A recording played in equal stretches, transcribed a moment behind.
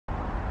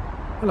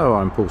Hello,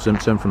 I'm Paul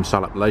Simpson from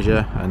Salop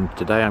Leisure, and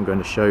today I'm going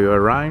to show you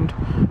around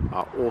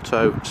our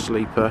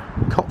Autosleeper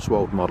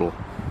Cotswold model.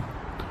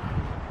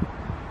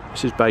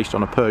 This is based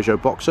on a Peugeot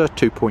Boxer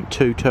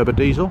 2.2 turbo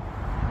diesel.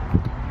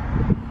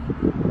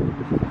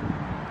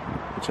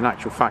 It's an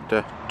actual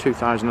factor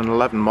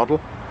 2011 model,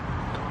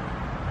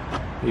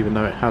 even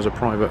though it has a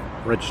private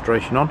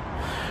registration on.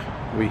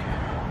 We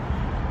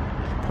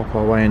pop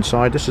our way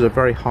inside. This is a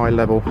very high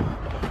level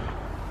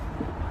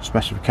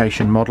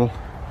specification model.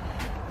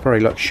 Very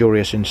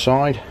luxurious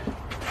inside.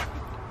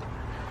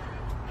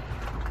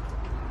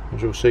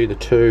 As you'll see, the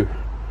two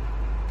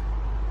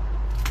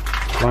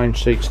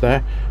lounge seats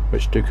there,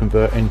 which do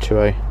convert into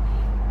a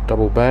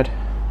double bed.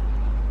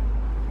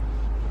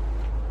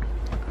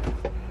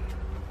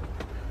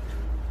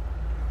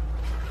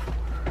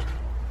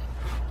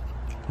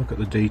 Look at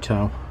the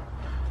detail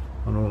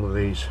on all of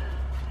these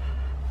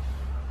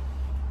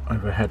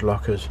overhead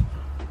lockers.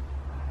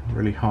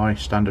 Really high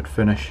standard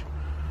finish.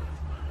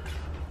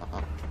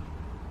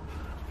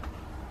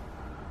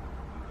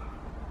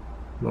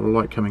 A lot of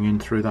light coming in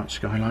through that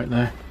skylight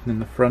there in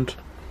the front.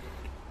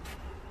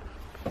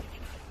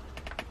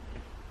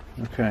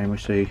 Okay, and we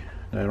see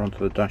there onto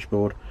the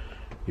dashboard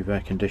you've air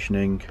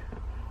conditioning,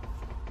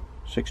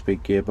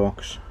 6-speed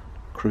gearbox,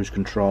 cruise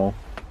control,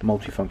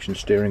 multifunction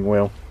steering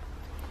wheel.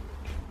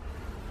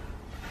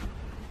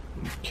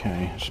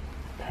 Okay, let's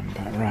pan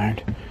back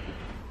round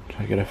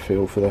to get a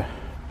feel for the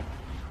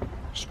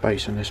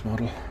space in this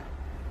model.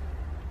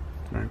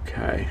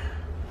 Okay.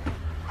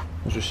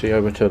 As you see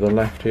over to the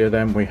left here,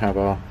 then we have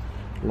our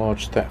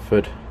large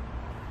Thetford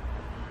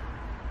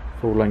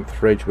full-length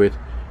fridge with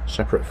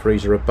separate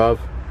freezer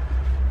above,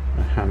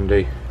 a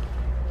handy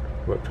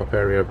worktop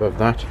area above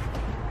that.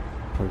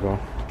 We've got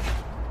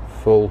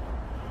full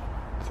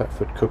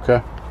Thetford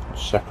cooker,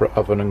 separate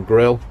oven and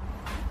grill,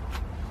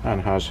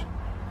 and has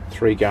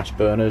 3 gas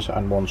burners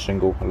and 1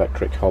 single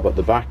electric hob at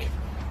the back.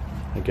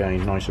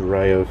 Again, nice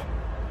array of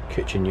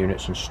kitchen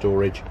units and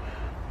storage.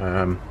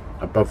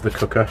 Above the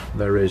cooker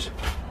there is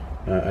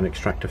an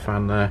extractor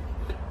fan there,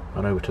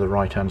 and over to the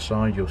right hand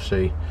side you'll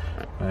see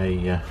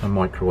a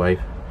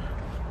microwave.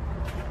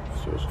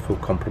 So it's a full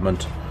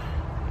complement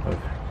of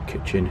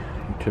kitchen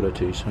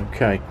utilities.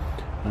 Okay,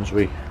 as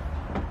we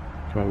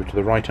come over to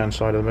the right hand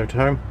side of the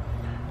motorhome,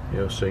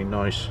 you'll see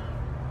nice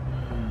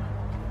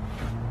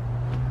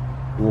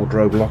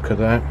wardrobe locker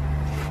there,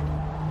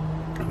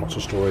 lots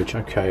of storage.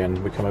 Okay,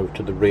 and we come over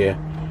to the rear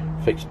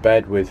fixed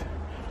bed with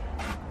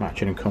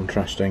matching and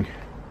contrasting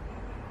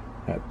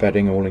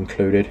bedding, all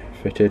included,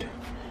 fitted,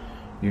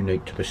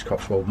 unique to this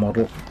Cotswold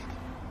model.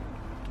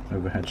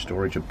 Overhead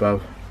storage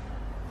above,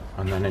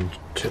 and then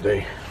into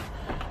the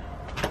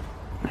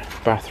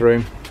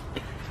bathroom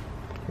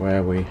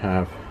where we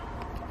have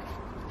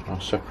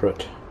our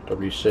separate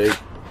WC.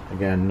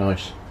 Again,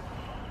 nice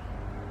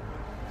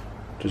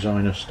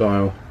designer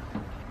style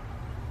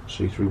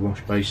see-through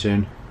wash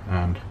basin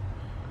and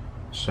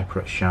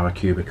separate shower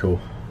cubicle,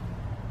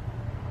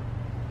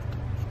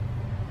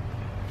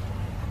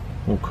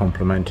 all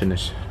complementing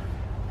this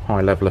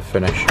high level of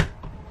finish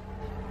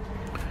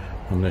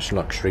on this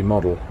luxury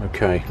model.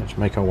 Okay, let's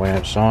make our way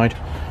outside.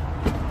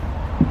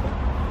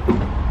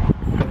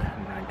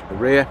 Round to the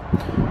rear,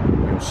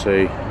 you'll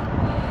see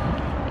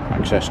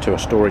access to a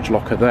storage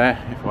locker there.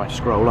 If I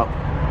scroll up,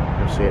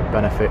 you'll see it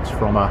benefits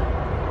from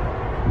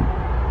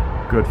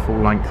a good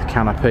full-length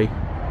canopy.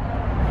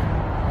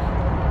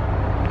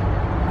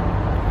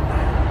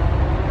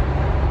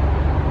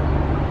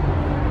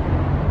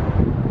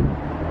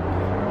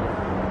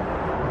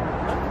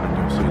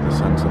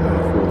 Sensor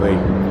there for the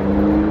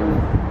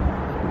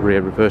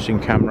rear reversing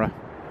camera.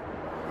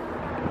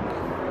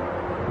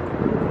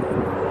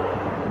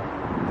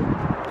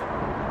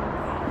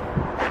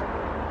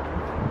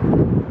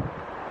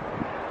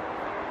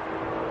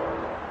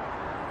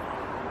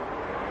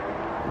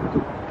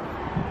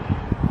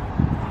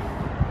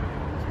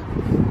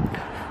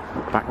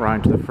 Back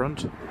round to the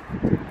front.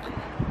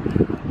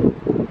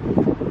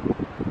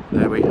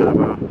 There we have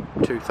our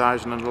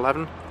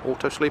 2011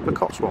 Autosleeper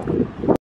Cotswold.